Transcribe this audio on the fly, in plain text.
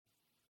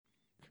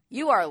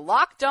You are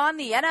Locked On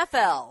the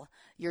NFL,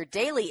 your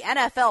daily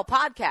NFL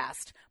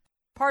podcast,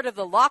 part of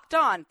the Locked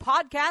On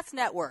Podcast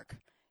Network,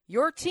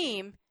 your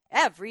team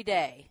every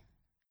day.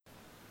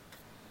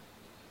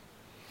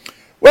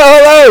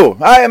 Well,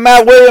 hello. I am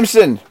Matt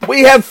Williamson.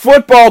 We have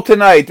football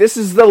tonight. This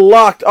is the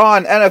Locked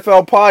On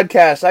NFL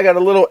podcast. I got a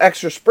little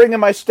extra spring in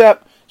my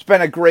step. It's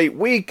been a great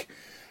week.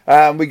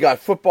 We got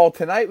football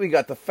tonight. We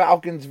got the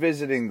Falcons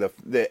visiting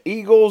the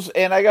Eagles.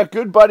 And I got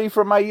good buddy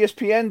from my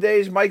ESPN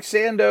days, Mike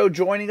Sando,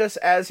 joining us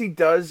as he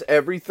does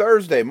every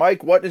Thursday.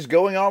 Mike, what is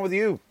going on with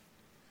you?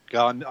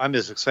 God, I'm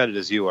as excited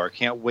as you are.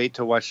 Can't wait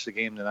to watch the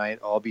game tonight.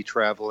 I'll be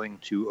traveling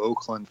to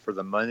Oakland for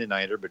the Monday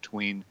Nighter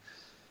between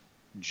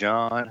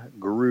John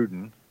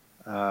Gruden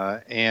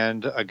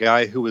and a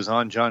guy who was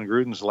on John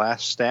Gruden's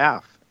last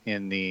staff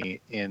in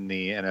the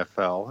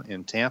NFL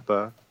in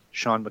Tampa,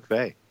 Sean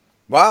McVay.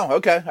 Wow,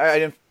 okay.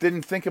 I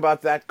didn't think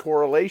about that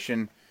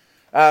correlation.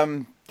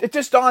 It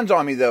just dawns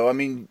on me, though. I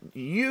mean,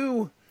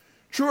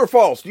 true or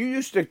false, you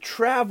used to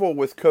travel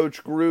with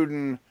Coach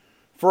Gruden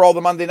for all the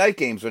Monday night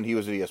games when he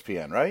was at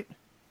ESPN, right?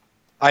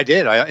 I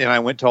did. I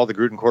went to all the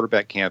Gruden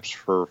quarterback camps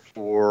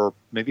for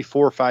maybe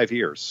 4 or 5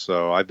 years.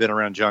 So I've been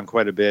around John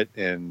quite a bit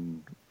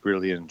and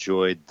really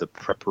enjoyed the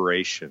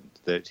preparation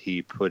that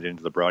he put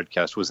into the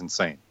broadcast. It was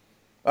insane.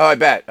 Oh, I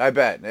bet.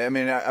 I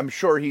mean, I'm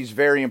sure he's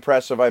very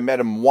impressive. I met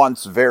him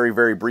once very,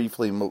 very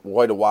briefly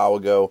quite a while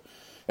ago.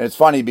 And it's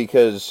funny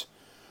because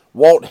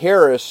Walt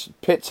Harris,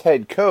 Pitt's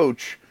head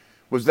coach,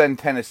 was then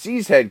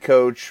Tennessee's head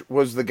coach,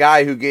 was the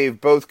guy who gave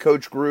both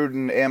Coach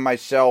Gruden and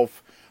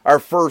myself our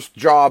first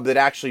job that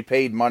actually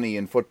paid money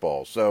in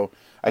football. So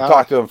I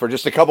talked to him for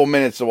just a couple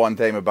minutes the one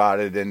time about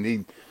it,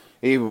 and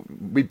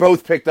we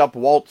both picked up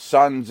Walt's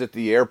sons at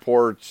the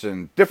airports,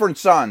 and different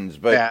sons.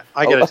 But Matt,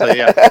 I got to tell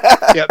you,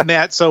 yeah,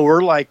 Matt. So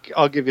we're like,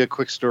 I'll give you a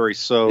quick story.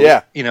 So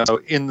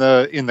in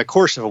the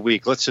course of a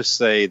week, let's just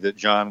say that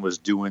John was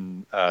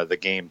doing the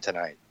game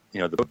tonight.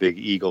 The big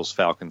Eagles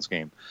Falcons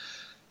game.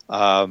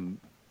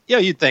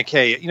 You'd think,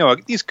 hey,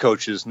 these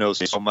coaches know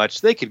so much.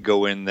 They could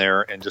go in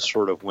there and just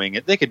sort of wing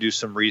it. They could do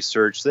some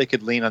research. They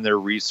could lean on their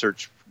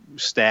research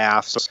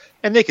staffs,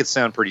 and they could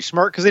sound pretty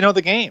smart because they know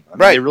the game. I mean,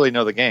 right. They really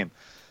know the game.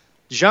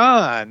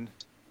 John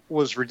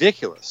was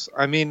ridiculous.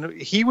 I mean,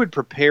 he would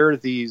prepare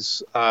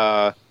these.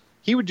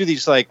 He would do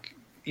these video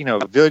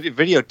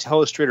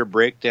telestrator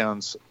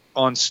breakdowns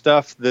on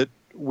stuff that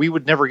we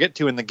would never get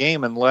to in the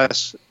game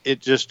unless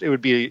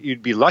you'd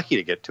be lucky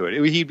to get to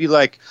it. He'd be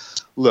like,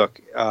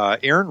 look,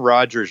 Aaron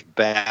Rodgers'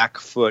 back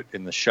foot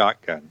in the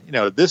shotgun.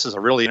 This is a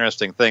really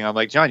interesting thing. I'm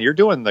like, John, you're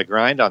doing the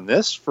grind on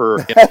this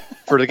for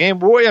the game.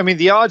 Boy, I mean,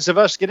 the odds of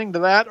us getting to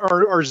that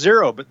are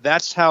zero, but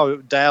that's how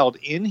dialed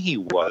in he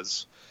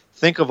was.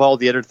 Think of all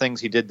the other things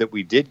he did that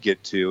we did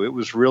get to. It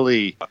was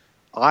really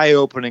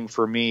eye-opening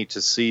for me to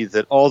see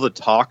that all the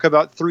talk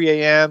about 3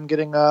 a.m.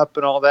 getting up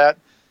and all that,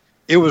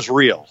 it was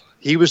real.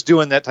 He was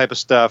doing that type of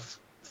stuff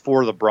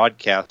for the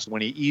broadcast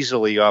when he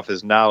easily, off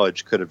his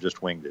knowledge, could have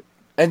just winged it.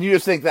 And you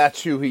just think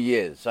that's who he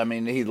is. I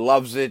mean, he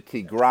loves it.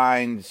 He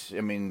grinds.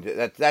 I mean,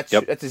 that's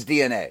his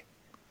DNA.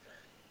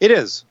 It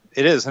is.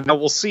 And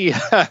we'll see.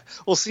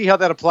 We'll see how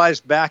that applies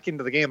back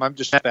into the game. I'm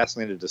just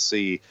fascinated to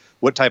see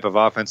what type of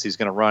offense he's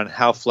going to run,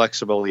 how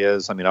flexible he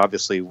is. I mean,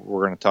 obviously,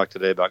 we're going to talk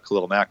today about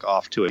Khalil Mack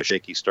off to a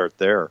shaky start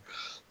there.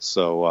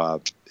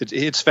 So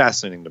it's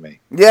fascinating to me.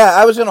 Yeah,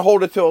 I was going to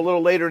hold it till a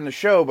little later in the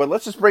show, but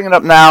let's just bring it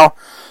up now.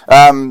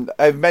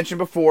 I've mentioned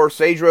before,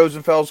 Sage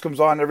Rosenfels comes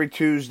on every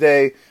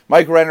Tuesday.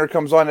 Mike Renner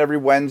comes on every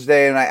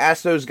Wednesday, and I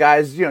ask those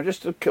guys,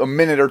 just a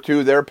minute or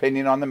two, their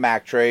opinion on the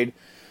Mack trade.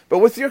 But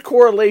with your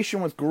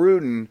correlation with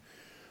Gruden,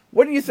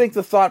 what do you think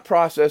the thought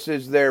process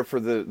is there for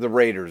the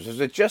Raiders? Is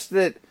it just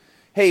that,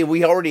 hey,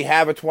 we already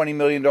have a $20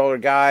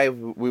 million guy,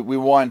 we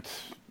want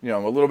a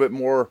little bit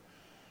more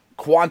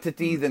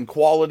quantity than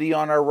quality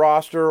on our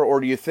roster, or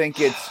do you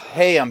think it's,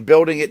 hey, I'm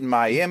building it in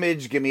my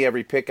image, give me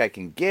every pick I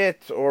can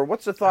get, or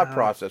what's the thought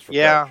process for Coach?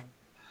 I think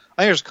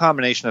there's a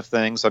combination of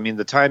things. I mean,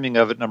 the timing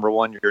of it, number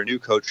one, you're a new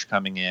coach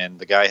coming in,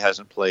 the guy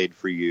hasn't played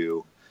for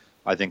you.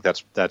 I think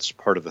that's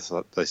part of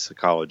the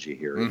psychology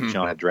here. Mm-hmm.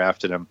 John had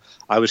drafted him.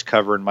 I was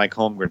covering Mike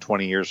Holmgren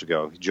 20 years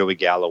ago. Joey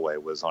Galloway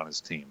was on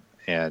his team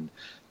and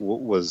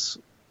was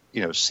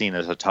seen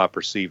as a top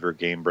receiver,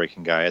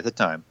 game-breaking guy at the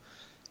time.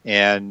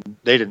 And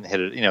they didn't hit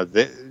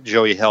it.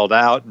 Joey held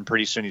out, and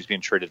pretty soon he's being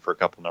traded for a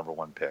couple number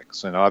one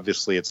picks. And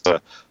obviously it's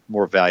a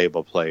more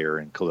valuable player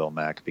in Khalil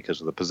Mack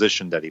because of the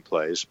position that he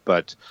plays.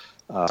 But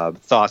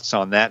thoughts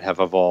on that have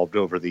evolved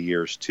over the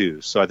years, too.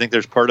 So I think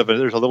there's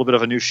there's a little bit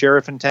of a new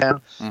sheriff in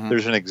town. Mm-hmm.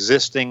 There's an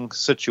existing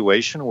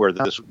situation where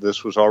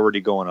this was already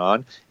going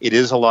on. It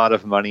is a lot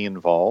of money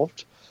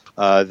involved.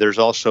 There's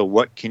also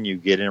what can you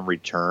get in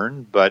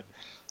return. But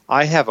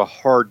I have a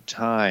hard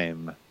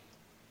time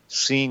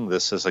seeing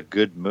this as a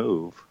good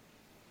move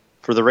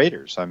for the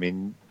Raiders. I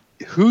mean,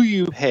 who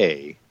you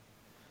pay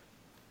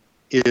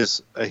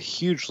is a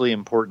hugely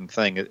important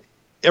thing.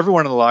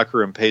 Everyone in the locker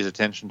room pays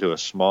attention to a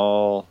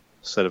small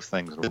set of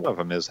things. One of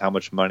them is how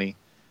much money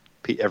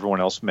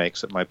everyone else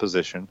makes at my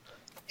position,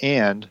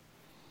 and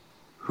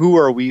who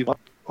are we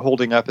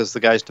holding up as the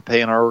guys to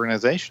pay in our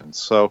organization.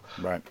 So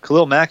right.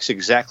 Khalil Mack's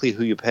exactly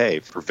who you pay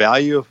for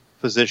value of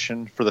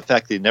position, for the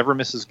fact that he never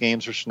misses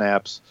games or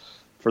snaps,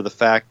 for the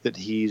fact that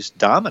he's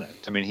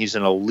dominant. I mean, he's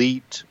an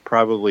elite,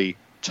 probably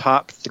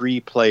top 3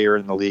 player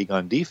in the league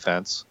on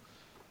defense.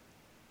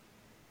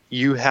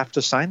 You have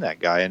to sign that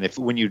guy. And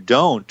when you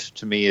don't,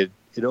 to me, it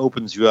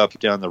opens you up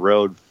down the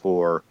road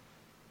for,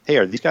 hey,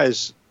 are these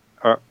guys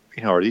going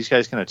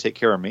to take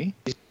care of me?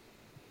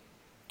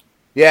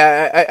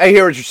 Yeah, I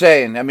hear what you're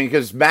saying. I mean,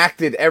 because Mac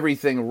did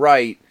everything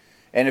right,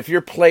 and if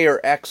you're player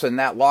X in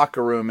that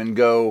locker room and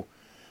go,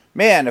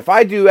 man, if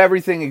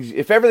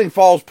everything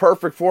falls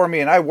perfect for me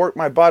and I work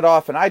my butt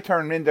off and I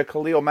turn into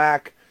Khalil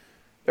Mack,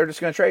 they're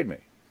just going to trade me.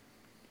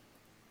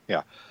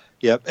 Yeah.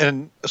 Yep.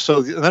 And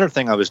so another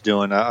thing I was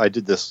doing, I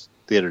did this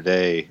the other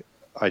day.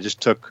 I just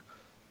took,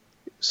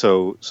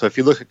 so if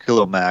you look at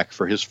Khalil Mack,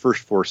 for his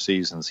first 4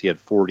 seasons, he had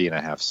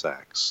 40.5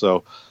 sacks.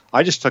 So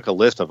I just took a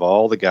list of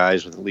all the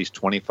guys with at least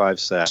 25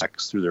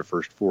 sacks through their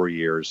first 4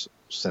 years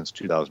since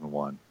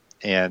 2001.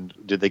 And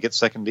did they get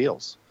second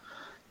deals?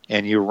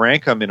 And you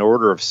rank them in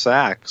order of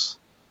sacks.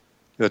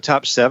 The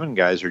top 7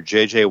 guys are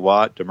J.J.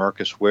 Watt,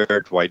 DeMarcus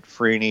Ware, Dwight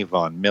Freeney,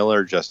 Von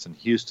Miller, Justin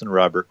Houston,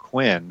 Robert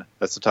Quinn.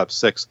 That's the top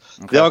 6.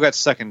 Okay. They all got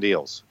second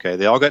deals. Okay,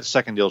 they all got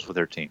second deals with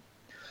their team.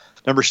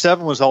 Number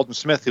 7 was Alden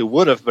Smith, who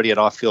would have, but he had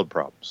off-field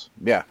problems.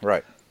 Yeah,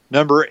 right.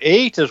 Number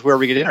 8 is where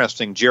we get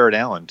interesting. Jared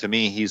Allen. To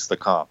me, he's the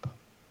comp.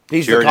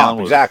 Jared Allen,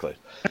 exactly.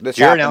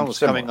 Jared Allen was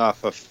coming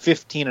off a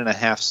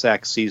 15.5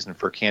 sack season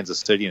for Kansas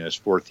City in his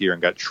 4th year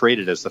and got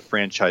traded as the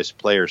franchise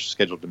player,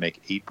 scheduled to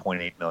make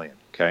 $8.8 million.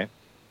 Okay.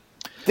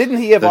 Didn't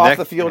he have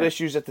off-the-field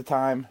issues at the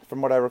time,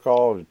 from what I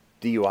recall?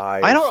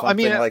 DUI or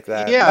something like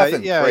that? Yeah,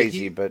 nothing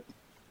crazy, but...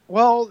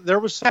 Well,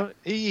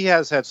 he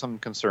has had some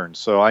concerns,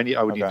 so I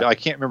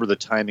can't remember the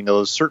timing of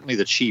those. Certainly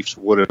the Chiefs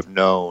would have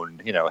known,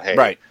 hey,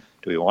 right.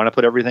 Do we want to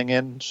put everything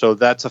in? So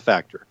that's a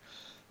factor.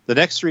 The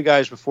next 3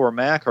 guys before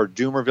Mack are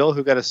Dumerville,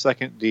 who got a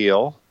second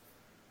deal,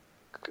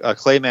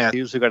 Clay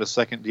Matthews, who got a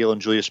second deal, and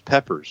Julius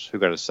Peppers, who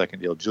got a second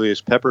deal. Julius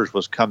Peppers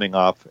was coming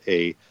off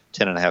a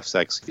 10.5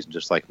 sack season,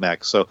 just like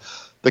Mack. So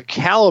the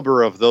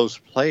caliber of those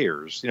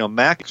players,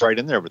 Mack's right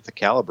in there with the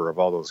caliber of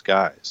all those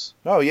guys.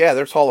 Oh, yeah,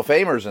 there's Hall of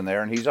Famers in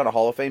there, and he's on a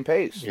Hall of Fame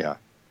pace. Yeah.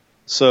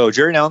 So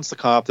Jerry Allen's the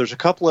comp. There's a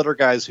couple other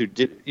guys who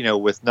did,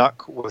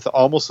 with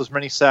almost as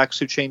many sacks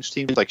who changed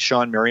teams, like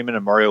Sean Merriman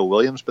and Mario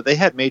Williams, but they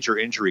had major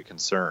injury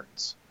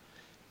concerns.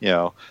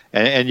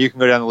 And you can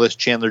go down the list.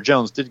 Chandler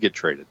Jones did get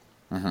traded.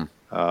 Mm-hmm.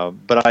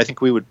 But I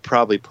think we would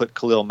probably put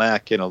Khalil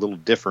Mack in a little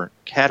different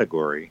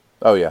category.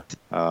 Oh, yeah.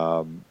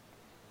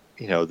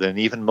 Than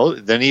even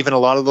a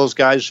lot of those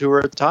guys who are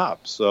at the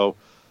top. So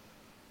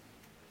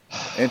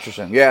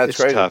interesting. Yeah, it's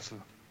crazy. Tough.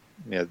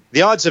 Yeah,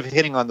 the odds of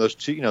hitting on those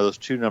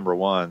two number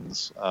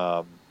ones,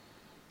 I'm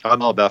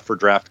all about for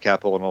draft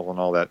capital and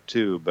all that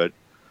too. But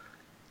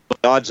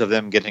the odds of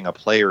them getting a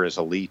player as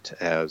elite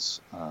as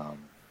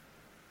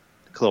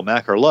Khalil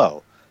Mack are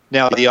low.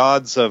 Now, the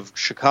odds of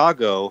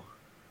Chicago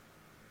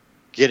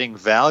getting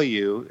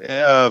value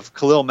of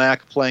Khalil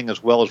Mack playing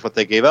as well as what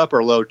they gave up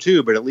are low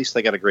too, but at least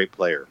they got a great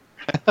player.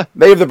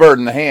 They have the bird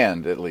in the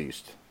hand, at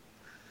least.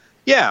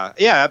 Yeah,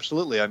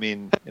 absolutely. I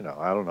mean,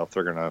 I don't know if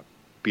they're going to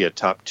be a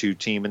top 2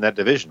 team in that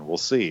division. We'll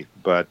see.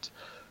 But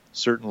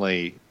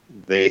certainly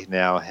they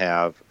now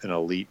have an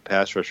elite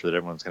pass rusher that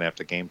everyone's going to have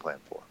to game plan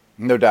for.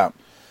 No doubt.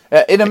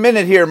 In a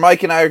minute here,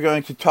 Mike and I are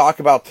going to talk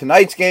about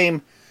tonight's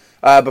game.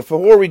 But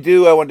before we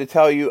do, I wanted to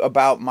tell you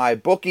about my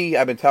bookie.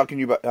 I've been talking to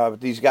you about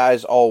these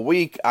guys all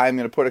week. I'm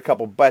going to put a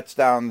couple bets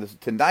down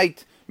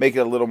tonight, make it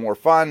a little more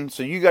fun.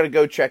 So you got to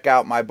go check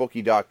out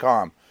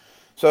mybookie.com.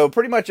 So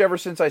pretty much ever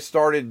since I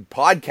started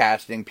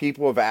podcasting,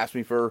 people have asked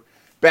me for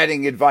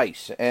betting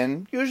advice.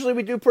 And usually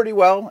we do pretty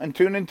well. And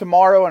tune in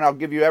tomorrow and I'll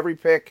give you every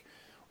pick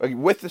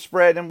with the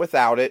spread and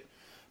without it.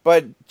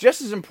 But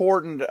just as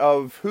important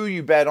of who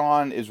you bet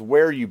on is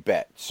where you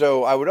bet.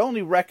 So I would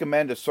only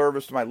recommend a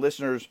service to my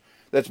listeners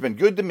that's been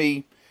good to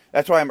me.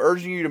 That's why I'm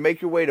urging you to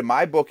make your way to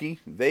MyBookie.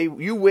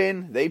 You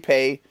win, they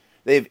pay.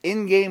 They have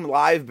in-game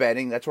live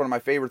betting. That's one of my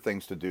favorite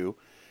things to do.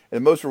 And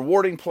the most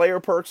rewarding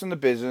player perks in the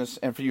business.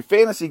 And for you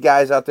fantasy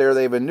guys out there,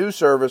 they have a new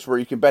service where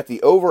you can bet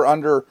the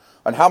over-under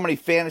on how many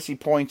fantasy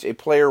points a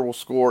player will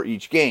score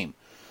each game.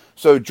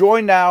 So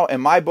join now,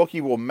 and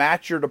MyBookie will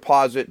match your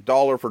deposit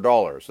dollar for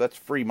dollar. So that's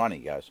free money,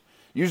 guys.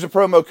 Use the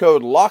promo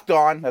code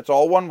LOCKEDON, that's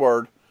all one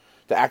word,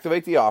 to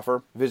activate the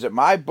offer. Visit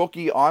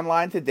MyBookie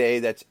online today.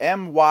 That's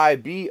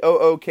MyBookie.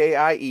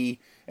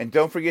 And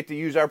don't forget to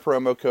use our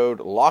promo code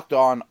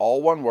LOCKEDON,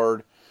 all one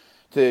word,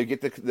 to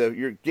get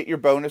get your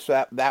bonus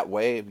that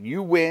way. If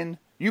you win,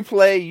 you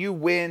play, you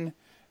win,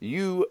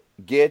 you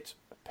get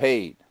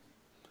paid.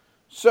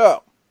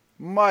 So,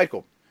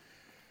 Michael,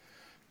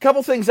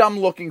 couple things I'm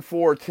looking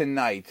for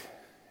tonight.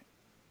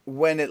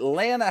 When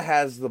Atlanta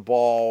has the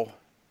ball,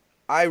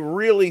 I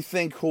really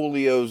think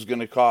Julio's going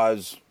to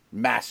cause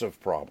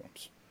massive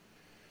problems.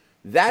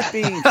 That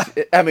being,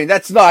 I mean,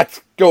 that's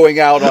not going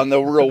out on the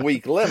real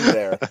weak limb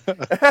there.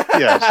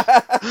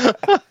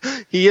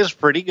 Yes. He is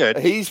pretty good.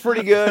 He's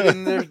pretty good,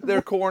 and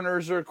their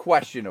corners are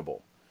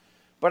questionable.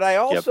 But I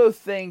also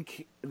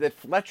think that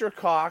Fletcher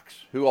Cox,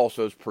 who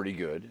also is pretty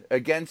good,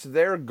 against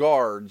their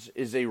guards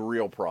is a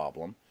real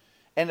problem.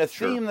 And a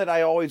theme that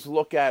I always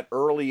look at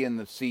early in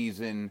the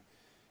season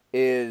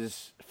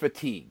is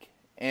fatigue.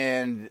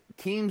 And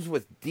teams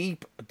with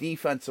deep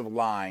defensive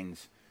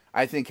lines,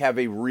 I think, have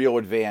a real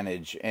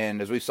advantage.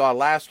 And as we saw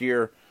last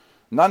year,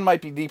 none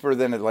might be deeper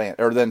than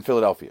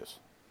Philadelphia's.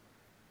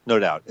 No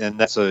doubt. And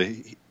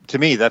to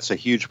me, that's a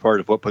huge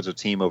part of what puts a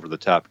team over the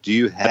top. Do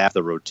you have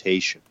the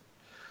rotation?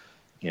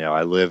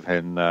 I live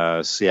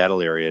in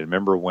Seattle area. And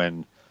remember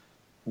when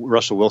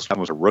Russell Wilson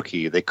was a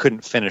rookie, they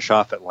couldn't finish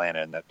off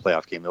Atlanta in that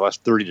playoff game. They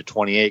lost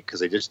 30-28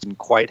 because they just didn't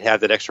quite have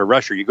that extra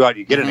rusher. You go out,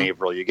 you get an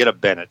Averill, you get a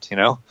Bennett,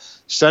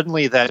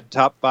 Suddenly that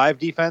top 5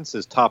 defense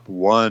is top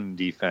 1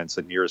 defense,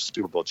 and you're a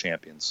Super Bowl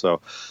champion. So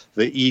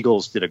the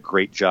Eagles did a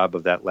great job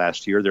of that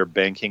last year. They're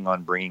banking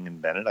on bringing in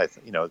Bennett.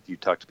 You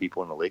talk to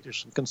people in the league, there's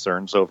some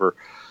concerns over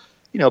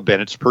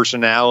Bennett's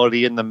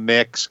personality in the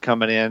mix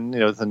coming in,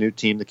 the new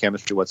team, the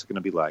chemistry, what's it going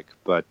to be like?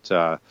 But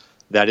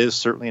that is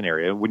certainly an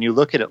area. When you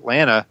look at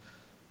Atlanta,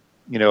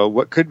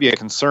 what could be a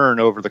concern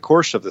over the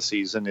course of the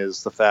season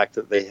is the fact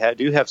that they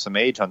do have some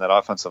age on that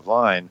offensive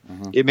line.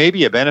 It may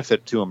be a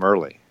benefit to them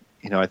early.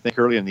 I think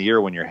early in the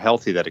year when you're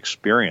healthy, that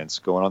experience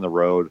going on the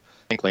road,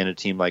 playing a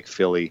team like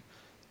Philly,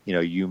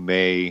 you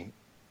may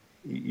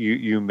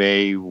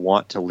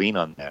want to lean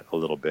on that a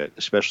little bit,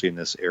 especially in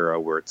this era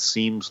where it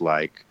seems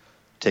like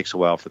takes a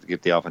while to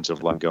get the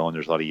offensive line going.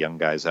 There's a lot of young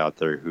guys out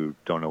there who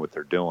don't know what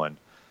they're doing.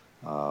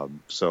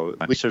 So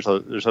at least there's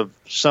a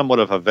somewhat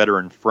of a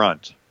veteran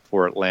front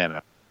for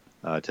Atlanta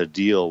to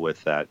deal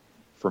with that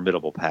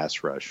formidable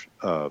pass rush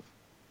of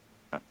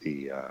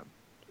the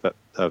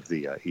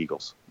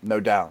Eagles. No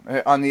doubt.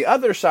 On the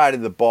other side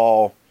of the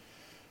ball,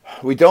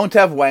 we don't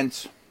have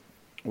Wentz.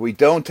 We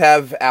don't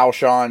have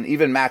Alshon.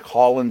 Even Mac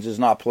Hollins is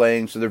not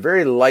playing, so they're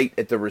very light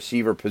at the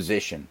receiver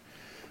position.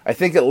 I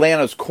think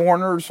Atlanta's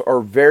corners are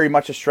very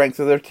much a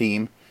strength of their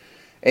team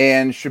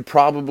and should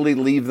probably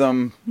leave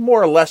them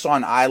more or less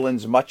on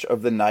islands much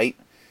of the night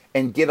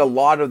and get a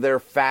lot of their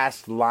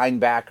fast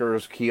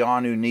linebackers,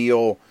 Keanu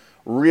Neal,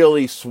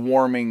 really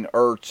swarming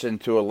Ertz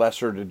and to a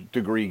lesser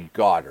degree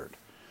Goddard.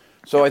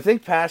 So I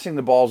think passing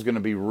the ball is going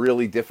to be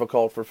really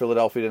difficult for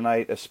Philadelphia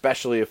tonight,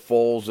 especially if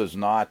Foles is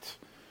not,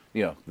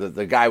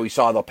 the guy we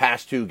saw the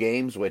past 2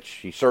 games, which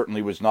he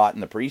certainly was not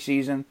in the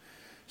preseason.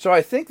 So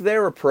I think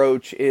their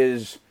approach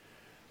is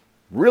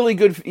really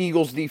good for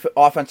Eagles'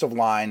 offensive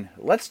line.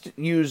 Let's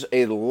use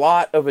a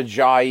lot of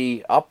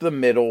Ajayi up the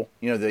middle.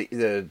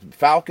 The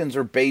Falcons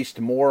are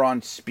based more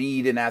on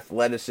speed and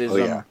athleticism. Oh,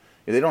 yeah.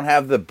 They don't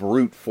have the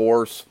brute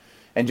force.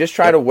 And just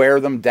try to wear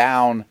them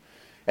down.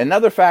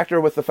 Another factor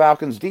with the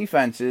Falcons'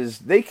 defense is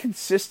they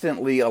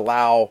consistently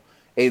allow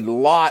a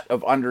lot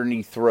of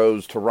underneath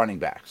throws to running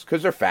backs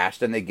because they're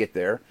fast and they get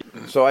there.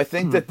 So I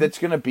think that's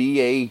going to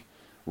be a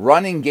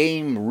running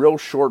game, real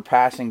short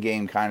passing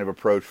game kind of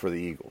approach for the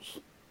Eagles.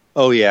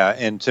 Oh yeah,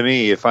 and to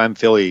me, if I'm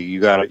Philly, you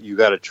got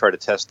to try to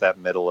test that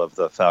middle of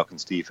the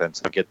Falcons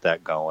defense and get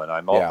that going.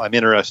 I'm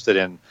interested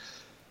in,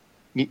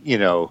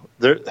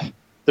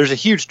 there's a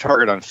huge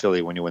target on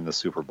Philly when you win the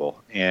Super Bowl,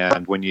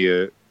 and when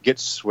you get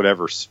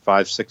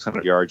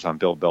 500-600 yards on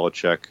Bill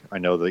Belichick, I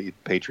know the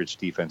Patriots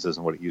defense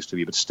isn't what it used to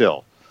be, but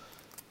still,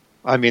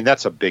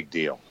 that's a big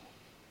deal.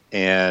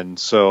 And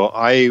so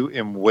I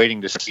am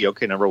waiting to see,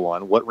 okay, number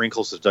one, what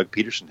wrinkles does Doug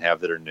Peterson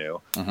have that are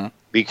new?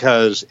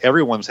 Because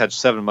everyone's had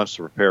 7 months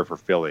to prepare for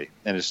Philly.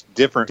 And it's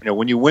different.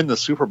 When you win the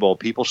Super Bowl,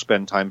 people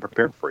spend time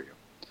preparing for you.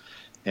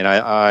 And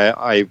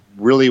I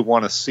really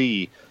want to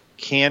see,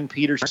 can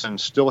Peterson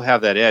still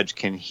have that edge?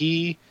 Can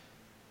he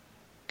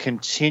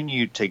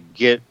continue to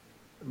get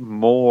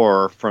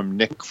more from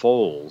Nick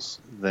Foles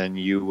than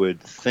you would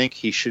think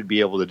he should be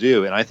able to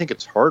do? And I think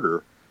it's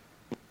harder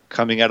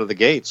coming out of the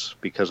gates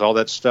because all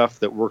that stuff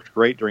that worked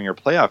great during your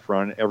playoff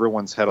run,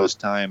 everyone's had all this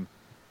time,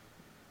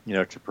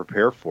 to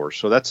prepare for.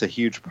 So that's a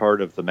huge part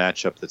of the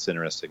matchup that's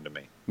interesting to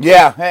me.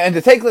 Yeah, and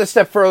to take it a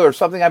step further,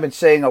 something I've been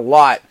saying a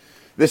lot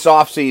this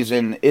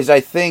offseason is I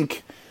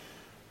think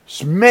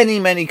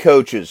many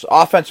coaches,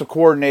 offensive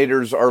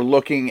coordinators are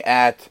looking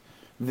at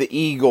the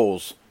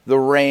Eagles, the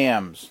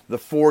Rams, the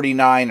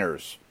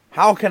 49ers.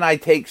 How can I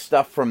take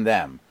stuff from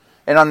them?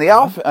 And on the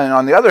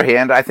other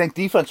hand, I think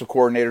defensive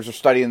coordinators are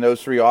studying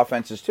those 3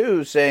 offenses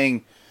too,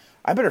 saying,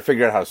 I better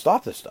figure out how to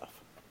stop this stuff.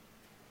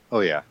 Oh,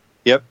 yeah.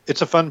 Yep.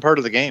 It's a fun part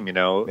of the game,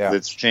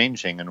 that's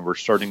changing, and we're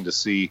starting to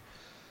see,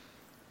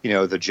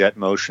 the jet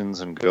motions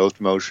and ghost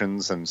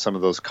motions and some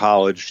of those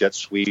college jet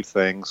sweep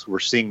things. We're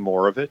seeing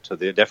more of it. So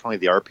definitely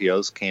the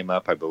RPOs came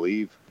up, I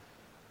believe.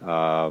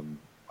 I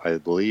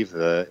believe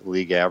the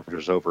league average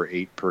was over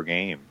 8 per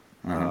game.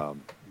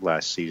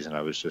 Last season.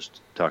 I was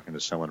just talking to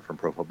someone from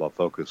Pro Football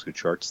Focus who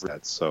charts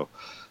that. So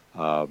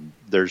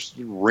there's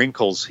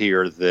wrinkles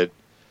here that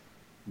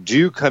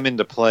do come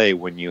into play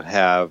when you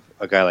have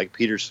a guy like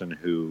Peterson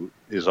who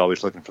is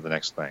always looking for the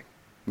next thing.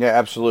 Yeah,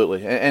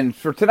 absolutely. And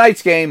for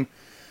tonight's game,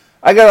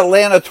 I got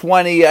Atlanta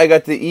 20. I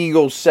got the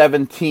Eagles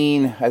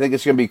 17. I think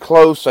it's going to be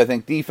close. I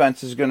think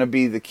defense is going to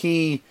be the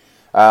key.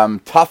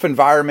 Tough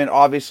environment,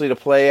 obviously, to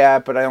play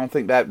at, but I don't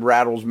think that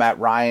rattles Matt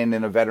Ryan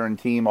and a veteran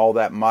team all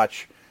that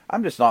much.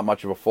 I'm just not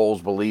much of a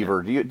Foles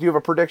believer. Do you have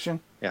a prediction?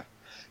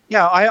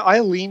 Yeah,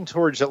 I lean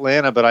towards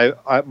Atlanta,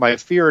 but my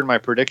fear and my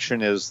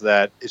prediction is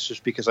that it's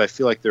just because I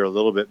feel like they're a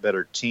little bit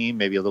better team,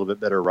 maybe a little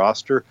bit better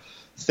roster.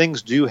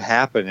 Things do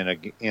happen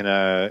in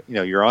a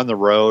you're on the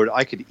road.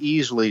 I could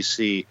easily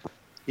see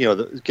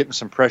getting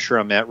some pressure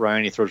on Matt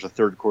Ryan. He throws a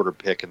third quarter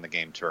pick and the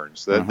game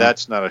turns.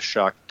 That's not a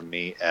shock to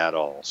me at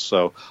all.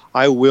 So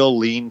I will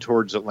lean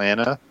towards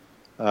Atlanta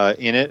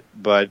in it,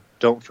 but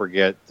don't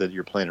forget that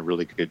you're playing a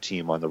really good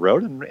team on the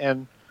road,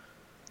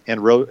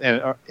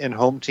 and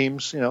home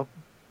teams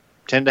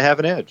tend to have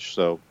an edge.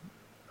 So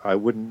I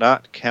would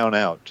not count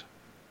out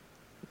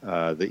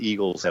the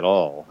Eagles at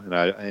all, and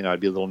I'd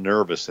be a little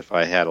nervous if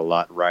I had a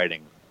lot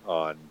riding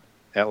on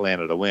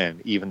Atlanta to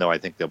win, even though I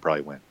think they'll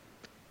probably win.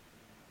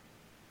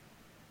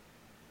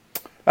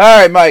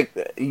 All right,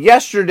 Mike.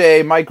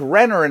 Yesterday, Mike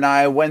Renner and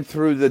I went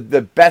through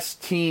the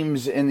best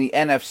teams in the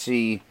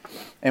NFC,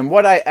 and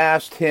what I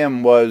asked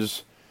him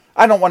was,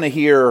 I don't want to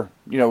hear,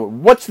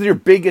 what's your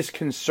biggest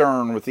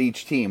concern with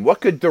each team?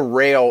 What could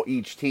derail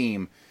each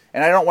team?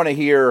 And I don't want to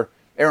hear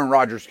Aaron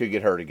Rodgers could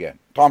get hurt again.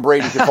 Tom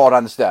Brady could fall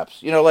down the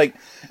steps. I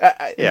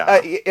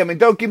mean,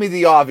 don't give me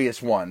the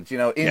obvious ones,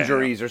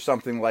 injuries or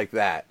something like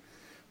that.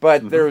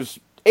 But there's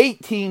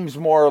 8 teams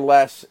more or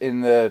less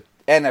in the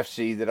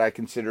NFC that I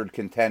considered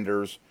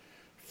contenders,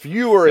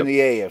 fewer in the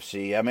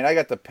AFC. I mean, I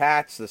got the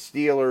Pats, the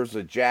Steelers,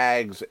 the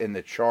Jags, and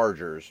the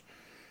Chargers.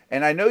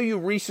 And I know you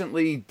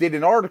recently did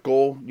an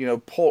article,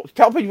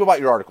 tell people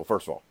about your article,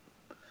 first of all.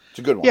 It's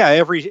a good one. Yeah,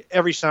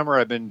 every summer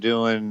I've been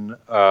doing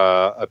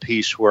a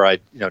piece where I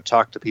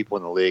talk to people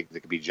in the league that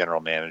could be general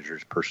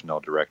managers, personnel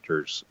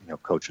directors,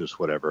 coaches,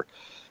 whatever,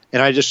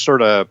 and I just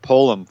sort of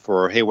poll them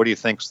for, hey, what do you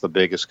think's the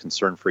biggest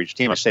concern for each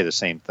team? I say the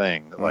same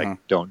thing, like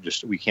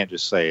we can't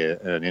just say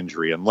an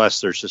injury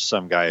unless there's just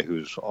some guy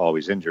who's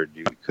always injured.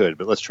 You could,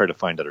 but let's try to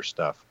find other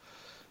stuff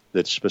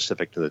that's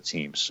specific to the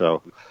team.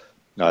 So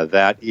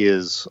that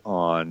is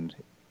on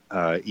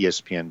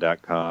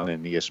ESPN.com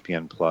and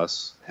ESPN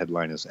Plus.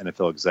 Headline is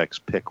NFL execs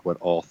pick what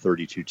all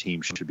 32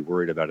 teams should be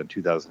worried about in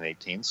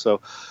 2018.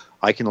 So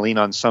I can lean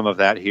on some of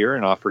that here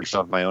and offer some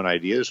of my own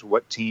ideas.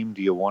 What team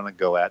do you want to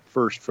go at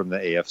first from the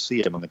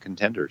AFC among the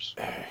contenders?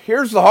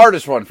 Here's the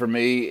hardest one for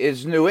me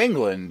is New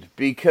England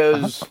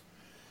because,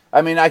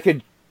 I mean, I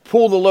could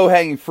pull the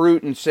low-hanging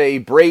fruit and say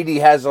Brady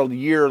has a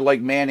year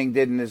like Manning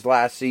did in his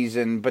last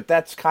season, but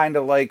that's kind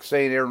of like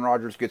saying Aaron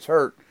Rodgers gets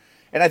hurt.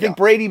 And I think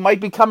Brady might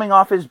be coming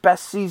off his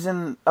best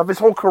season of his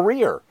whole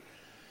career.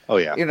 Oh,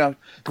 yeah.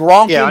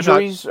 Gronk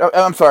injuries.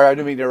 I'm sorry, I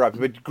didn't mean to interrupt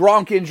you, but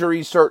Gronk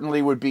injuries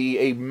certainly would be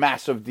a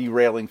massive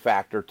derailing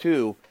factor,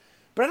 too.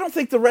 But I don't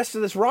think the rest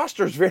of this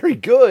roster is very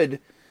good,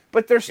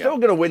 but they're still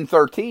going to win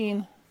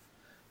 13.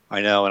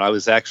 I know, and I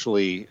was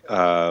actually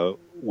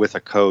with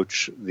a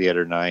coach the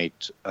other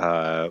night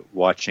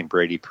watching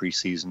Brady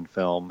preseason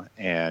film,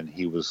 and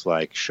he was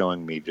like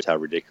showing me just how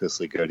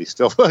ridiculously good he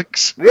still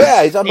looks.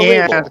 Yeah, he's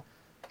unbelievable.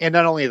 And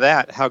not only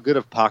that, how good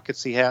of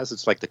pockets he has.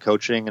 It's like the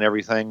coaching and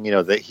everything.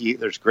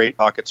 There's great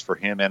pockets for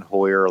him and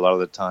Hoyer a lot of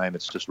the time.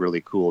 It's just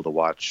really cool to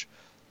watch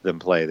them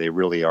play. They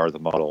really are the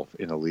model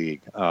in the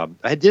league.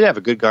 I did have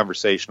a good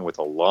conversation with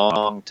a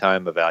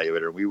long-time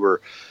evaluator.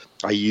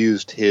 I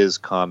used his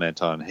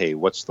comment on, hey,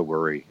 what's the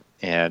worry?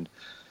 And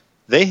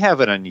they have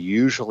an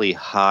unusually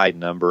high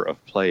number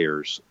of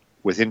players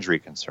with injury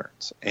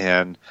concerns.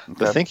 And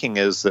the thinking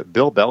is that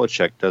Bill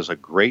Belichick does a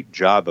great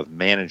job of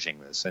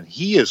managing this. And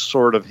he is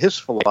his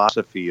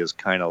philosophy is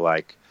kind of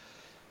like,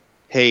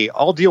 hey,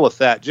 I'll deal with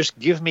that. Just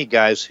give me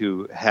guys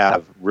who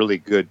have really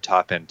good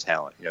top-end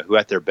talent, who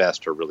at their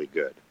best are really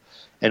good.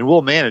 And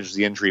we'll manage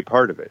the injury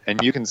part of it.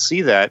 And you can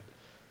see that,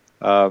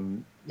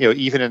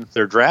 even in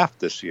their draft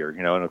this year,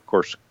 and of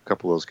course, a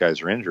couple of those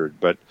guys are injured.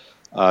 But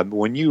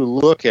when you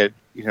look at,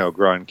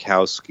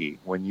 Gronkowski,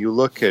 when you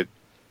look at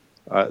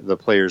the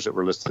players that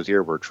were listed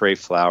here were Trey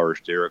Flowers,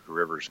 Derek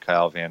Rivers,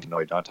 Kyle Van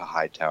Noy, Donta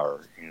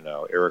Hightower,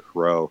 Eric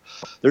Rowe.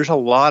 There's a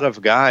lot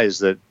of guys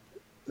that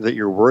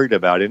you're worried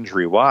about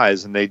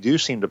injury-wise, and they do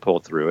seem to pull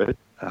through it.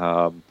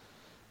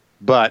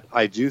 But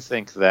I do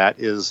think that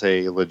is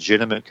a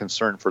legitimate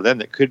concern for them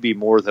that could be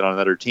more than on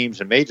other teams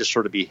and may just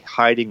sort of be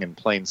hiding in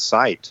plain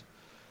sight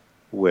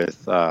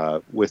with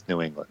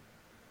New England.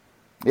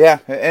 Yeah,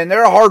 and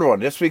they're a hard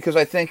one just because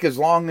I think as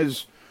long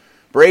as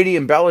Brady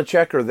and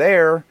Belichick are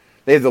there,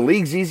 they have the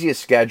league's easiest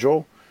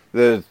schedule.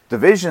 The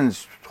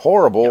division's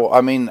horrible. Yeah.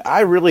 I mean, I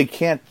really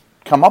can't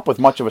come up with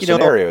much of a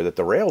scenario that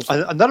derails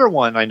them. Another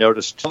one I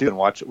noticed too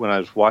when I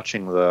was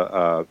watching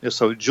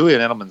so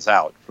Julian Edelman's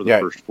out for the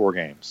first 4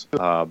 games.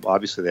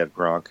 Obviously, they have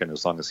Gronk, and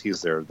as long as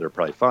he's there, they're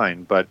probably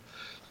fine. But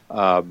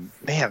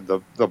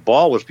the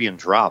ball was being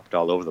dropped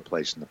all over the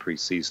place in the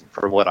preseason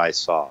from what I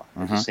saw.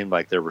 It just seemed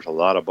like there was a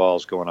lot of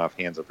balls going off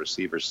hands of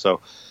receivers.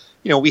 So,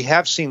 we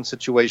have seen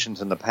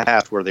situations in the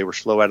past where they were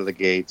slow out of the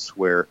gates,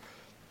 where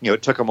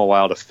it took them a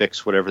while to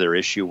fix whatever their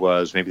issue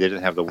was. Maybe they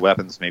didn't have the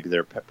weapons. Maybe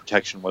their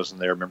protection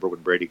wasn't there. Remember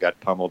when Brady got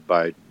pummeled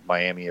by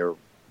Miami a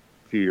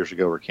few years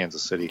ago, or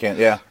Kansas City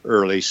Yeah.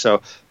 early.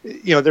 So,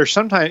 there's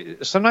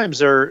sometimes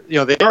they're,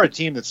 they are a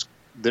team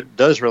that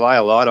does rely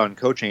a lot on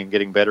coaching and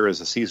getting better as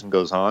the season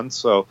goes on.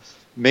 So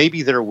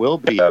maybe there will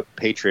be a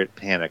Patriot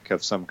panic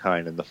of some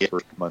kind in the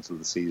first months of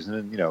the season.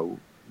 And,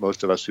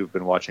 most of us who've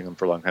been watching them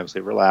for a long time say,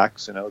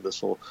 relax,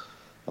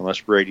 unless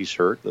Brady's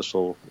hurt, this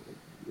will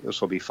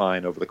be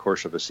fine over the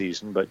course of a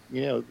season. But,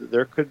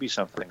 there could be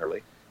something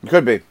early. It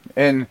could be.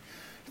 And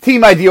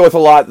team I deal with a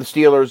lot, the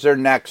Steelers, they're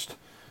next.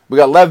 We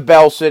got Lev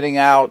Bell sitting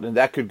out, and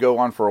that could go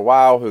on for a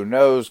while. Who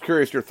knows?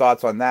 Curious your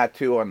thoughts on that,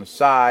 too, on the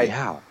side.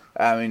 Yeah.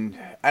 I mean,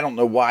 I don't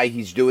know why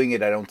he's doing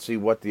it. I don't see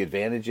what the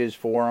advantage is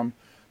for him.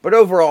 But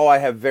overall, I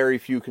have very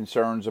few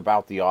concerns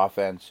about the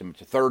offense. It's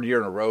the third year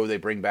in a row they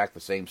bring back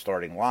the same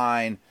starting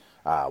line.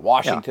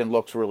 Washington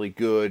looks really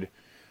good.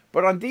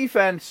 But on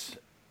defense,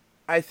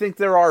 I think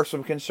there are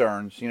some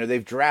concerns.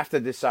 They've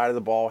drafted this side of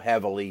the ball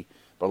heavily,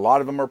 but a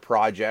lot of them are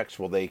projects.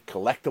 Will they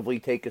collectively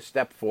take a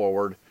step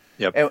forward?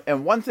 Yep.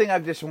 And one thing I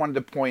just wanted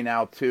to point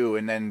out, too,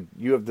 and then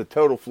you have the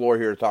total floor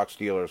here to talk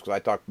Steelers, because I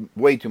talk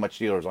way too much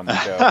Steelers on the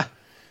show,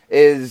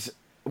 is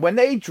when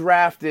they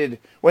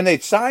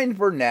signed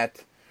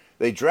Burnett,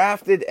 they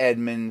drafted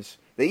Edmonds,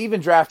 they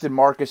even drafted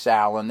Marcus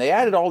Allen, they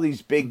added all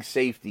these big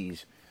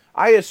safeties.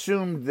 I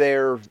assumed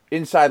their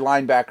inside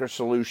linebacker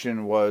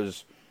solution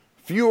was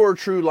fewer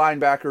true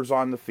linebackers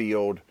on the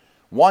field,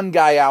 one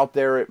guy out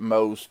there at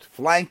most,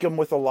 flank them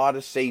with a lot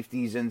of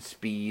safeties and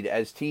speed,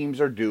 as teams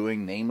are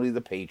doing, namely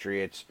the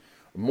Patriots.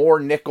 More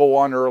nickel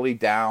on early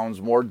downs,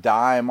 more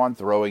dime on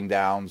throwing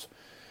downs.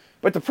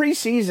 But the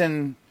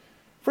preseason,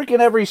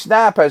 freaking every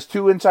snap has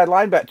two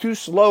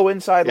slow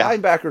inside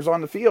linebackers on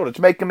the field. It's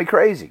making me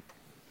crazy.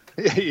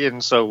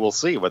 And so we'll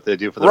see what they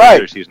do for the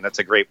regular season. That's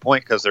a great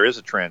point, because there is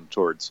a trend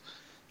towards,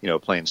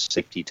 playing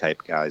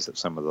safety-type guys at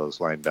some of those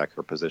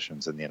linebacker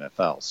positions in the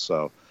NFL.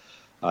 So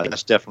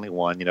that's definitely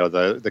one.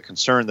 The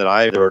concern that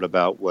I heard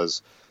about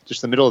was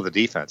just the middle of the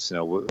defense.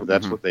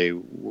 That's what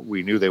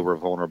we knew they were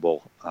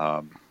vulnerable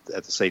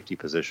at the safety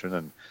position,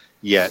 and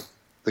yet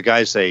the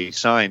guys they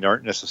signed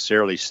aren't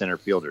necessarily center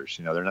fielders.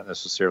 They're not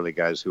necessarily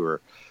guys who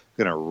are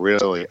going to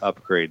really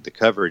upgrade the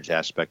coverage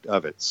aspect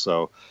of it.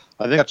 So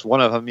I think that's one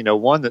of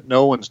them. One that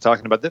no one's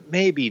talking about that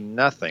may be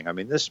nothing. I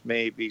mean, this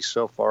may be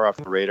so far off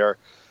the radar,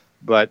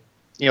 but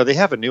they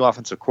have a new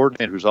offensive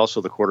coordinator who's also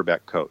the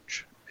quarterback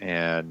coach,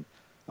 and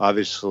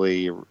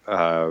obviously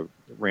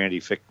Randy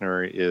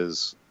Fichtner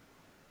is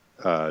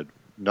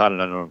not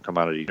an unknown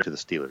commodity to the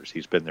Steelers.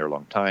 He's been there a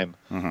long time.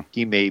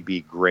 He may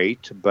be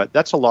great, but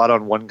that's a lot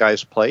on one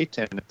guy's plate,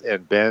 and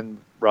Ben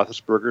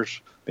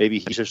Roethlisberger's, maybe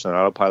he's just an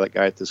autopilot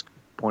guy at this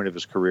point of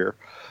his career,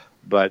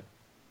 but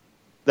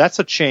that's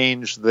a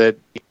change that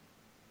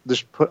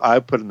I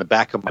put in the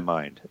back of my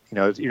mind.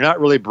 You're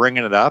not really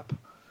bringing it up,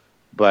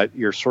 but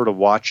you're sort of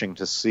watching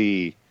to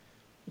see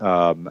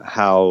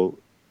how,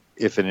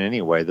 if in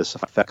any way, this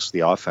affects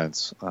the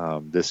offense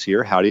this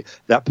year.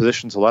 That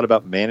position's a lot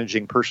about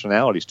managing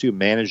personalities too,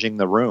 managing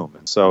the room,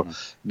 and so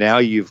now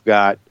you've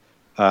got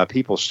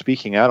people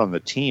speaking out on the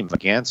team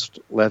against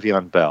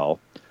Le'Veon Bell,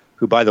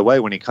 who, by the way,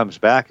 when he comes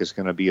back, is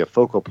going to be a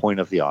focal point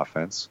of the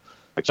offense.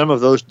 Some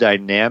of those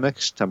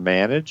dynamics to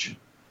manage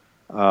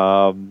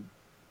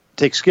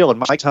take skill,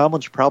 and Mike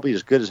Tomlin's probably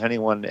as good as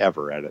anyone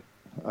ever at it.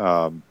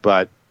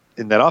 But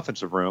in that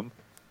offensive room,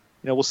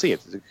 we'll see.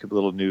 It's a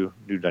little new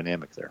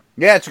dynamic there.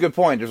 Yeah, it's a good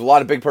point. There's a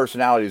lot of big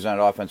personalities in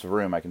that offensive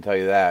room, I can tell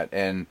you that.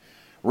 And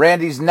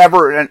Randy's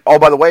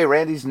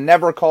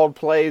never called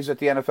plays at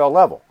the NFL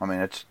level. I mean,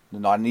 it's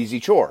not an easy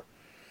chore.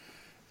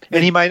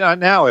 And he might not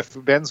now if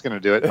Ben's going to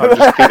do it. I'm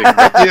just kidding.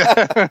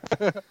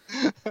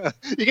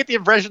 You get the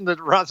impression that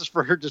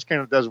Roethlisberger just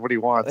kind of does what he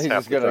wants. He's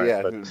just going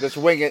to, just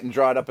wing it and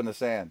draw it up in the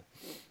sand.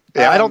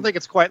 Yeah, I don't think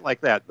it's quite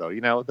like that, though.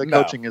 The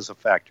coaching is a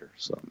factor.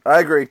 So I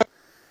agree.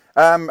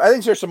 I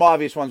think there's some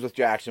obvious ones with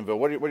Jacksonville.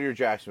 What are your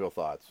Jacksonville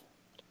thoughts?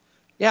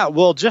 Yeah,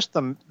 well, just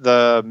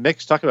the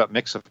mix. Talk about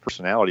mix of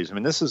personalities. I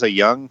mean, this is a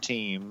young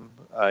team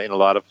in a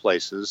lot of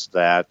places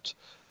that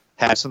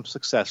had some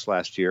success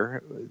last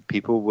year.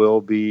 People will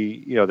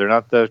be, they're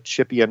not the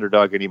chippy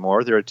underdog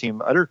anymore. They're a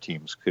team other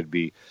teams could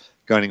be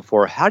gunning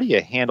for. How do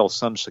you handle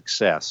some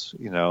success?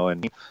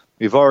 And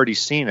we've already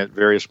seen at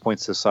various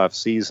points this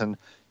offseason,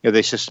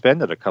 they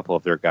suspended a couple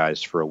of their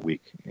guys for a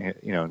week,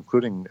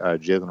 including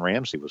Jalen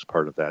Ramsey was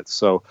part of that.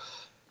 So,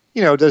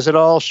 does it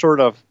all sort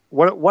of,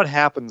 what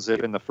happens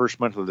if in the first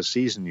month of the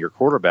season, your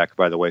quarterback,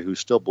 by the way, who's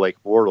still Blake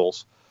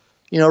Bortles,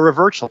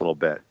 reverts a little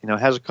bit,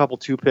 has a couple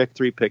 2-pick,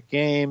 3-pick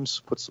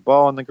games, puts the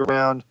ball on the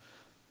ground.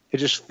 It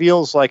just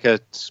feels like a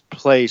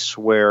place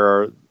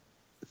where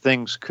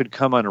things could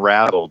come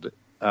unraveled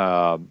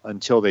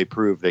until they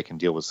prove they can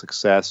deal with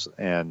success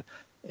and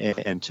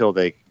until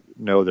they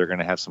know they're going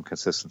to have some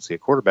consistency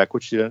at quarterback,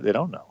 which they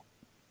don't know.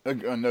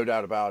 No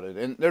doubt about it.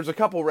 And there's a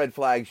couple red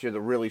flags here that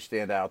really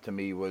stand out to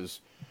me was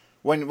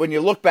when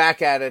you look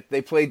back at it,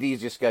 they played the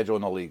easiest schedule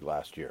in the league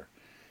last year.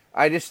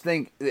 I just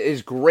think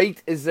as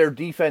great as their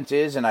defense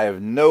is, and I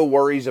have no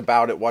worries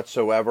about it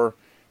whatsoever,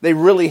 they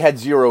really had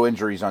zero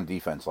injuries on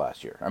defense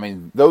last year. I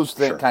mean, those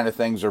kind of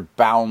things are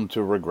bound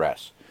to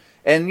regress.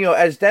 And,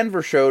 as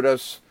Denver showed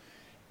us,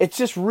 it's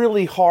just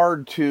really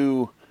hard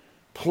to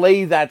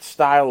play that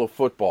style of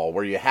football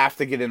where you have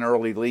to get an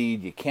early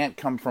lead. You can't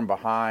come from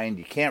behind.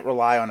 You can't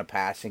rely on a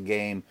passing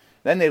game.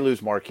 Then they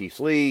lose Marquise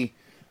Lee.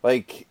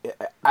 Like,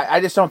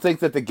 I just don't think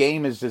that the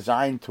game is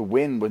designed to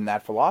win with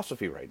that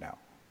philosophy right now.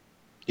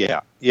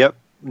 Yeah. Yep.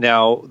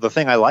 Now, the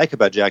thing I like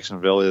about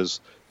Jacksonville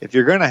is if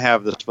you're going to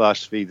have this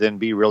philosophy, then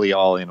be really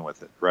all in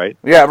with it, right?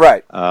 Yeah,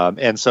 right.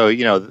 And so,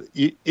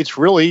 it's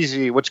real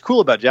easy. What's cool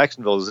about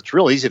Jacksonville is it's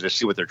real easy to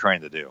see what they're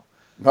trying to do.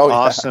 Oh, yeah.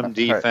 Awesome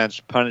defense,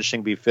 right.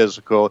 Punishing, be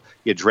physical.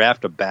 You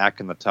draft a back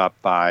in the top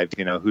 5,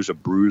 who's a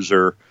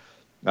bruiser.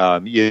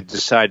 You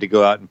decide to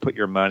go out and put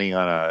your money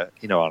on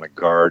a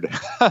guard.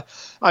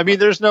 I mean,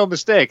 there's no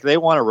mistake. They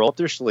want to roll up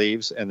their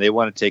sleeves and they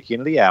want to take you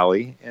into the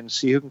alley and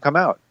see who can come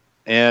out.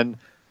 And,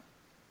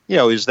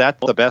 is that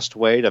the best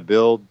way to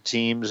build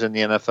teams in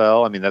the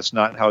NFL? I mean, that's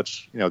not how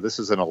it's, this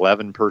is an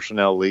 11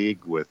 personnel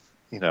league with,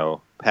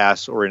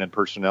 pass oriented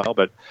personnel.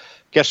 But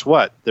guess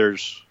what?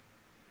 There's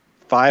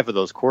 5 of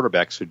those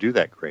quarterbacks who do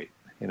that great,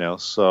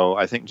 So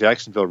I think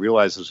Jacksonville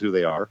realizes who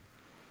they are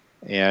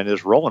and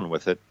is rolling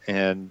with it.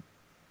 And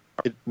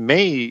it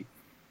may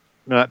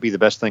not be the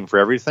best thing for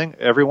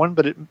everyone,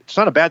 but it's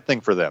not a bad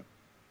thing for them.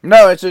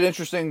 No, it's an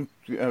interesting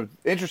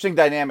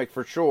dynamic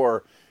for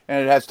sure,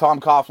 and it has Tom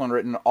Coughlin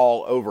written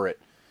all over it.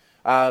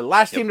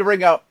 Last team to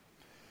bring up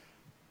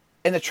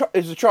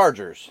is the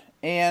Chargers,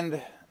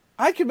 and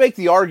I could make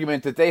the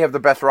argument that they have the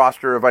best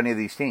roster of any of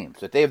these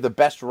teams, that they have the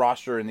best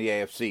roster in the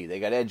AFC. They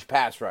got edge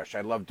pass rush.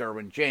 I love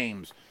Derwin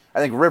James. I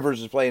think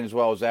Rivers is playing as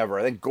well as ever.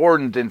 I think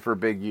Gordon's in for a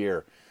big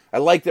year. I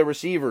like their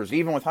receivers,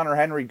 even with Hunter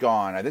Henry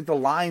gone. I think the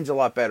line's a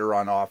lot better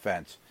on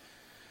offense.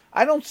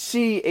 I don't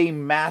see a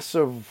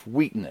massive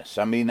weakness.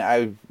 I mean,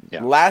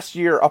 last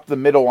year up the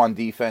middle on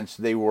defense,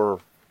 they were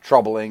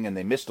troubling, and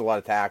they missed a lot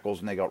of tackles,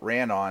 and they got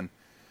ran on.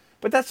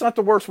 But that's not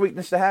the worst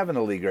weakness to have in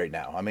the league right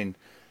now. I mean,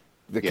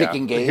 the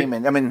kicking game,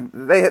 and I mean,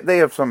 they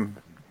have some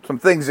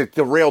things that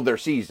derailed their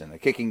season. The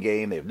kicking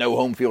game, they have no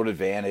home field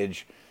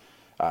advantage.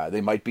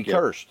 They might be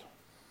cursed.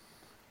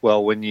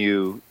 Well,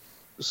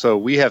 so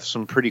we have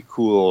some pretty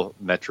cool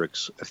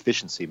metrics,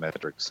 efficiency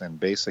metrics, and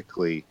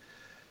basically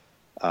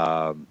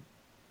on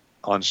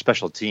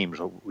special teams,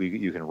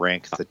 you can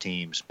rank the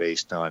teams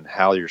based on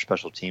how your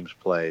special teams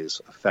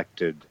plays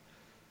affected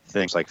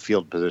things like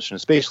field position.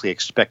 It's basically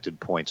expected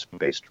points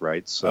based,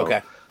 right? So,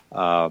 okay.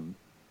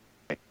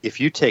 If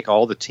you take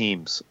all the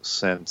teams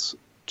since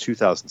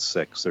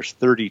 2006, there's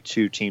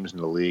 32 teams in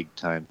the league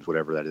times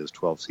whatever that is,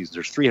 12 seasons.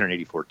 There's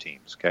 384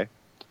 teams, okay?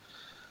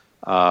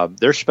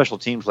 Their special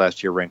teams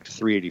last year ranked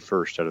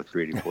 381st out of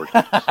 384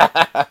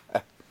 teams.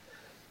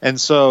 And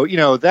so,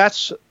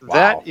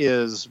 that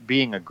is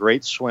being a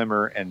great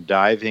swimmer and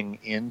diving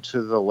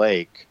into the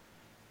lake,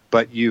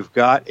 but you've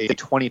got a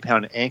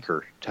 20-pound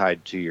anchor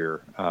tied to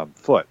your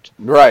foot.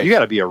 Right. You got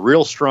to be a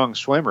real strong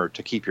swimmer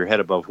to keep your head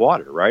above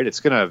water, right? It's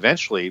going to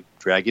eventually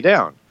drag you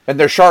down. And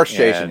there's sharks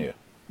chasing you.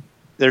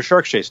 There's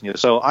sharks chasing you.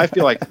 So I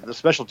feel like the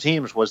special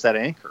teams was that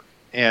anchor.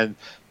 And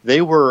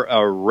they were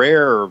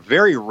a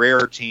very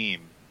rare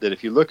team that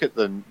if you look at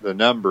the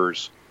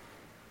numbers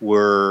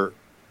were,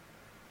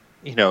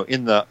 in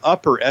the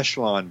upper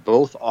echelon,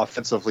 both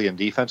offensively and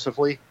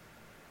defensively,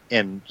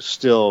 and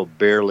still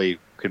barely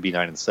could be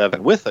 9-7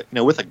 with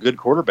a good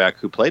quarterback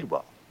who played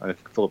well. I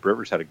think Phillip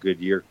Rivers had a good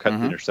year, cut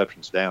the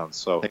interceptions down.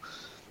 So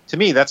to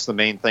me, that's the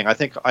main thing.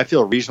 I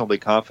feel reasonably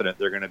confident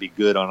they're going to be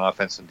good on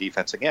offense and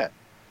defense again.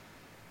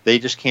 They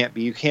just can't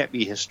be. You can't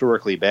be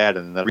historically bad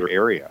in another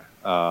area,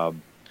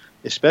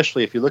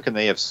 especially if you look in the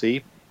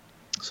AFC.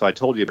 So I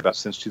told you about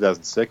since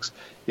 2006.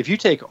 If you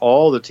take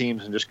all the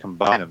teams and just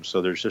combine them,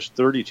 so there's just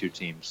 32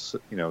 teams.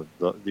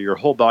 Your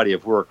whole body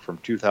of work from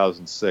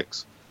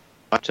 2006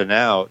 to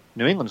now,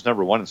 New England's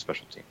number 1 in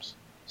special teams.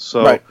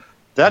 So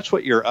that's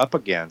what you're up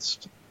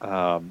against.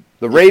 The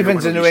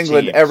Ravens in New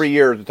England teams every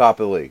year at the top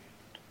of the league.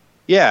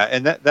 Yeah,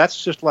 and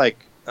that's just like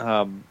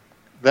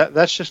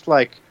that's just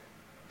like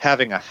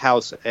having a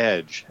house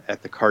edge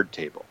at the card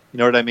table. You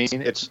know what I mean?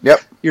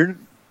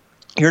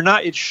 You're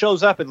not. It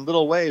shows up in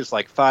little ways,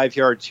 like 5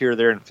 yards here or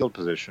there in field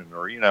position,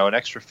 or an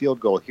extra field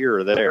goal here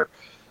or there,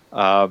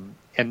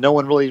 and no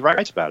one really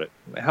writes about it.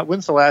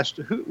 What's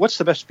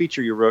the best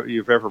feature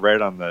you've ever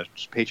read on the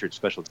Patriots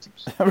special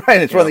teams?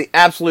 Right, it's one of the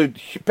absolute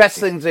best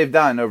things they've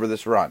done over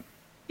this run.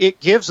 It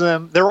gives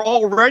them. They're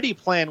already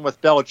playing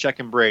with Belichick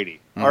and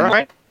Brady. Mm-hmm. All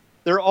right,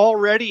 they're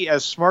already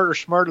as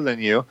smarter than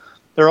you.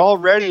 They're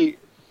already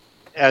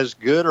as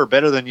good or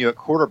better than you at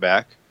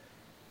quarterback.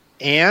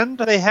 And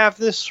they have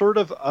this sort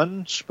of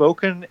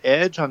unspoken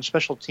edge on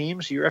special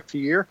teams year after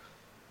year.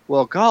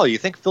 Well, golly, you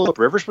think Phillip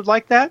Rivers would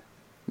like that?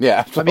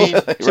 Yeah. I mean,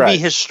 to be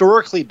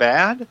historically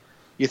bad,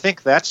 you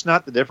think that's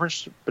not the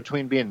difference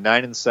between being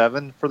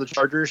 9-7 for the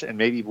Chargers and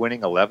maybe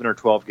winning 11 or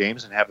 12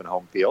 games and having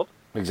home field?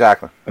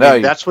 Exactly. I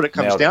mean, that's what it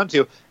comes down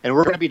to. And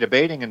we're going to be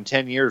debating in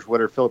 10 years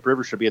whether Phillip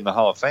Rivers should be in the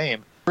Hall of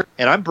Fame.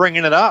 And I'm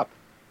bringing it up.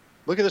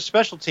 Look at the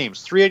special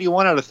teams.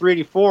 381 out of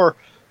 384.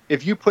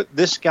 if you put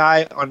this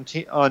guy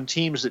on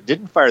teams that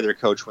didn't fire their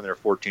coach when they're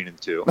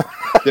 14-2,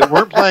 that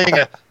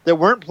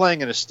weren't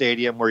playing in a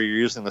stadium where you're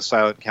using the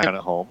silent count at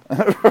home,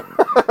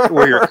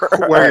 where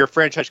your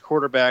franchise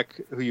quarterback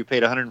who you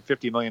paid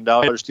 $150 million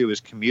to is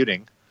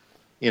commuting,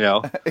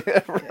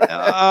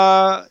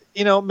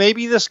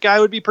 maybe this guy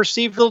would be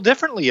perceived a little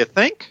differently. You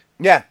think?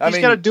 Yeah, he's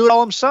got to do it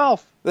all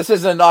himself. This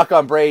isn't a knock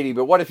on Brady,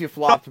 but what if you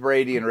flopped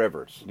Brady and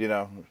Rivers?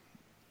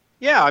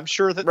 Yeah, I'm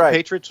sure that the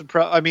Patriots would.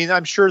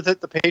 I'm sure that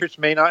the Patriots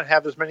may not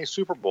have as many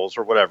Super Bowls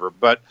or whatever,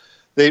 but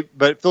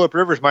Phillip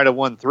Rivers might have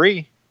won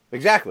 3.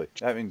 Exactly.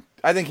 I mean,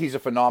 I think he's a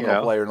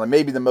phenomenal player, like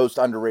maybe the most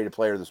underrated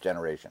player of this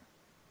generation.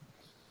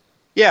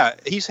 Yeah,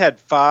 he's had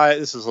 5.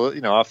 This is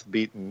off the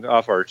beat and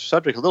off our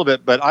subject a little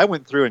bit, but I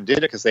went through and did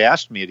it because they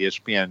asked me at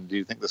ESPN, "Do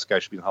you think this guy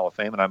should be in the Hall of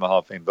Fame?" And I'm a Hall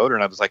of Fame voter,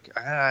 and I was like,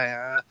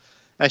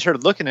 I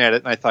started looking at it,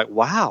 and I thought,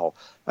 wow.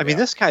 I mean,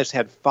 this guy's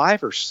had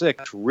 5 or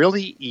 6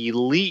 really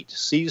elite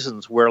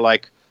seasons where,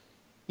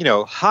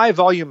 high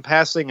volume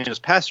passing and his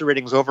passer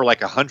rating's over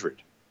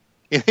 100.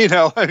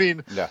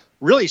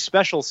 Really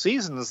special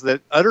seasons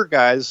that other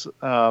guys,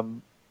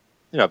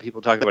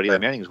 people talk about Eli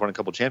Manning, who's won a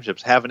couple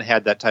championships, haven't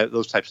had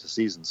those types of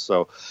seasons.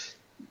 So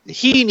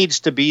he needs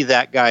to be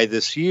that guy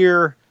this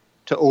year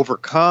to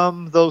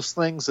overcome those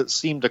things that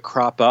seem to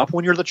crop up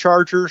when you're the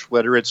Chargers,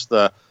 whether it's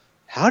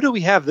how do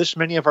we have this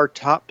many of our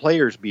top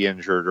players be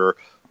injured? Or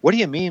what do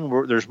you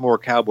mean there's more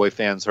Cowboy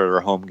fans at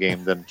our home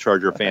game than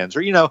Charger fans?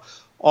 Or,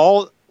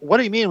 what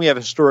do you mean we have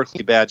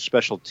historically bad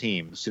special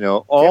teams?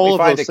 All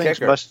of those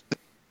things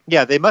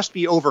must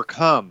be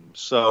overcome.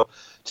 So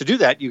to do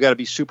that, you got to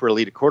be super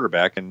elite at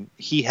quarterback. And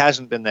he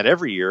hasn't been that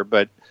every year,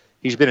 but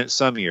he's been it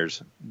some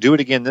years. Do it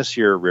again this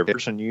year,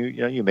 Rivers, and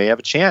you may have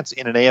a chance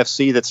in an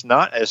AFC that's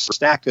not as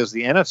stacked as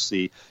the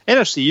NFC.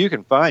 NFC, you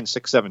can find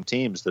 6-7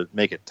 teams that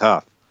make it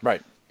tough.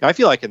 Right. I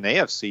feel like in the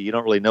AFC, you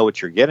don't really know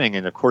what you're getting,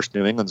 and of course,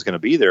 New England's going to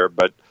be there.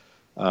 But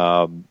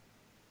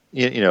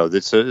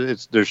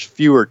there's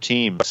fewer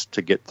teams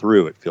to get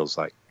through. It feels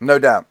like, no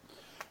doubt.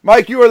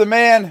 Mike, you are the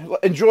man.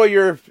 Enjoy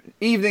your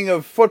evening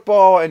of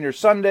football, and your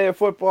Sunday of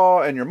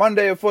football, and your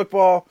Monday of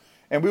football,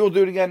 and we will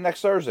do it again next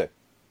Thursday.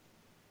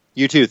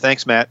 You too.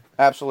 Thanks, Matt.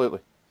 Absolutely.